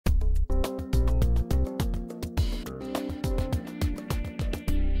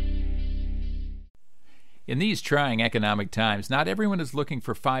In these trying economic times, not everyone is looking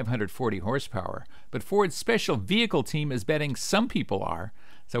for 540 horsepower, but Ford's special vehicle team is betting some people are,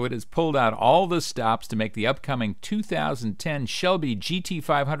 so it has pulled out all the stops to make the upcoming 2010 Shelby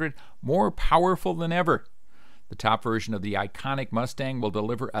GT500 more powerful than ever. The top version of the iconic Mustang will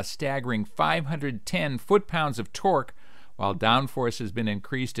deliver a staggering 510 foot-pounds of torque, while downforce has been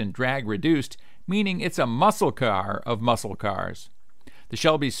increased and drag reduced, meaning it's a muscle car of muscle cars. The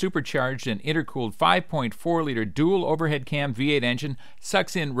Shelby's supercharged and intercooled 5.4-liter dual overhead cam V8 engine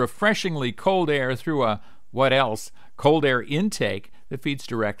sucks in refreshingly cold air through a, what else, cold air intake that feeds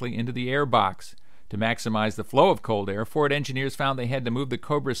directly into the air box. To maximize the flow of cold air, Ford engineers found they had to move the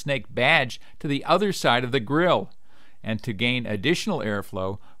Cobra Snake badge to the other side of the grille. And to gain additional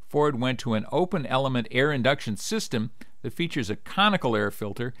airflow, Ford went to an open-element air induction system that features a conical air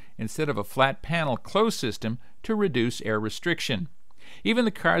filter instead of a flat-panel closed system to reduce air restriction. Even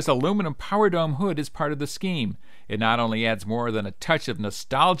the car's aluminum power dome hood is part of the scheme. It not only adds more than a touch of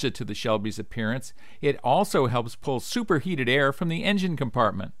nostalgia to the Shelby's appearance, it also helps pull superheated air from the engine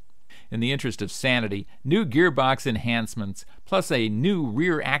compartment. In the interest of sanity, new gearbox enhancements plus a new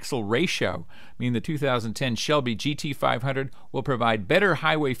rear axle ratio mean the 2010 Shelby GT500 will provide better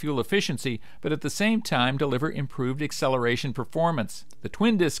highway fuel efficiency, but at the same time deliver improved acceleration performance. The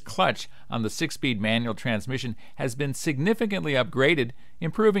twin-disc clutch on the 6-speed manual transmission has been significantly upgraded,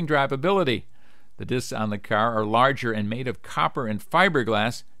 improving drivability. The discs on the car are larger and made of copper and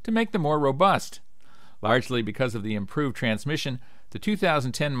fiberglass to make them more robust. Largely because of the improved transmission, the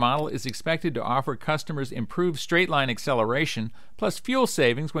 2010 model is expected to offer customers improved straight-line acceleration plus fuel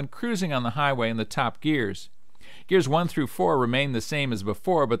savings when cruising on the highway in the top gears. Gears 1 through 4 remain the same as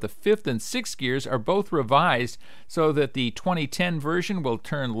before, but the 5th and 6th gears are both revised so that the 2010 version will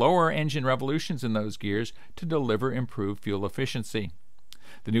turn lower engine revolutions in those gears to deliver improved fuel efficiency.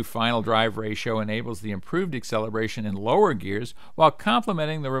 The new final drive ratio enables the improved acceleration in lower gears while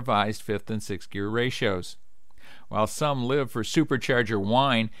complementing the revised 5th and 6th gear ratios. While some live for supercharger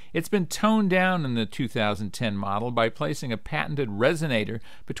whine, it's been toned down in the 2010 model by placing a patented resonator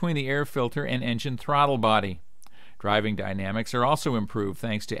between the air filter and engine throttle body. Driving dynamics are also improved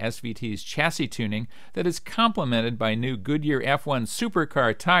thanks to SVT's chassis tuning that is complemented by new Goodyear F1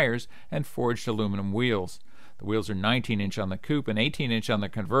 supercar tires and forged aluminum wheels. The wheels are 19-inch on the coupe and 18-inch on the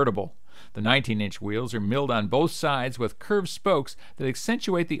convertible. The 19-inch wheels are milled on both sides with curved spokes that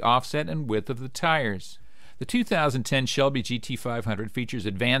accentuate the offset and width of the tires. The 2010 Shelby GT500 features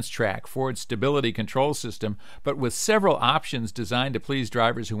Advanced Track, Ford's stability control system, but with several options designed to please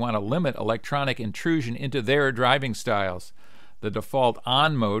drivers who want to limit electronic intrusion into their driving styles. The default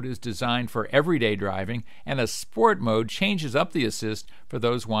On mode is designed for everyday driving, and a Sport mode changes up the assist for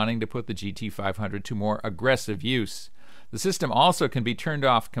those wanting to put the GT500 to more aggressive use. The system also can be turned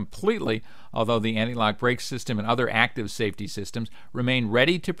off completely, although the anti-lock brake system and other active safety systems remain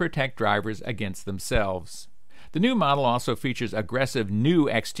ready to protect drivers against themselves. The new model also features aggressive new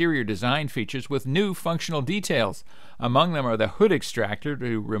exterior design features with new functional details. Among them are the hood extractor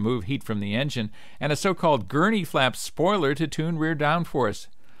to remove heat from the engine and a so-called gurney flap spoiler to tune rear downforce.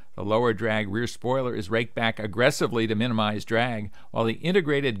 The lower drag rear spoiler is raked back aggressively to minimize drag, while the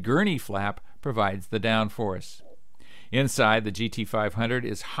integrated gurney flap provides the downforce. Inside, the GT500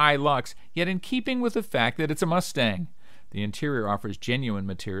 is high lux, yet in keeping with the fact that it's a Mustang. The interior offers genuine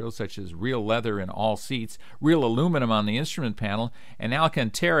materials such as real leather in all seats, real aluminum on the instrument panel, and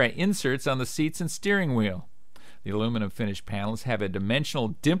Alcantara inserts on the seats and steering wheel. The aluminum finished panels have a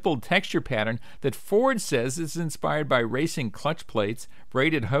dimensional dimpled texture pattern that Ford says is inspired by racing clutch plates,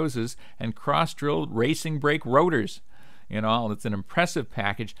 braided hoses, and cross-drilled racing brake rotors. In all, it's an impressive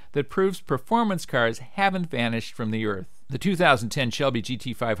package that proves performance cars haven't vanished from the earth. The 2010 Shelby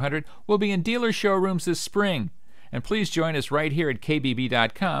GT500 will be in dealer showrooms this spring. And please join us right here at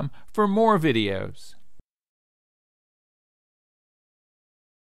kbb.com for more videos.